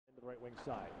the right wing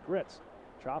side. Gritz,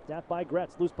 chopped at by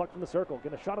Gretz. Loose puck from the circle.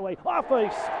 Gonna shot away off a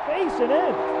space and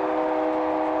in.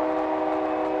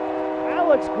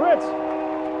 Alex Gritz,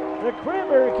 the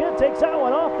Cranberry kid, takes that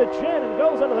one off the chin and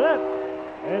goes under the net.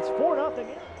 And it's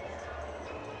 4-0.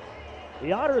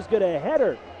 The Otters get a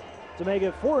header to make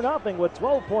it 4-0 with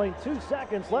 12.2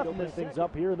 seconds left. And things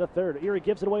up here in the third. Erie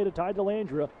gives it away to Ty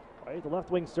Delandra. Right at the left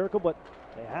wing circle, but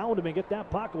they hound him and get that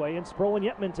puck away. And Sproule and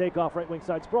Emmett take off right wing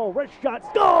side. Sproule, wrist shot,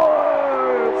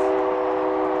 scores!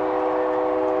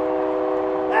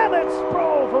 Emmett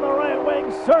Sproule from the right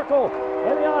wing circle.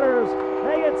 And the Otters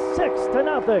make it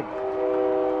 6-0.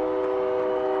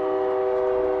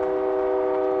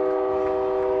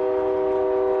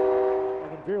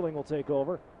 Veerling will take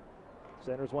over.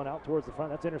 Centers one out towards the front.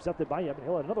 That's intercepted by Emmett.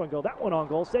 He'll let another one go. That one on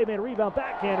goal. Save and rebound.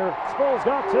 Backhander. Sproule's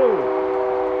got two.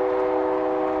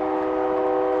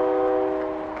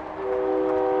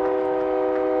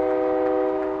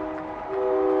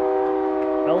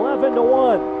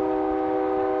 11-1.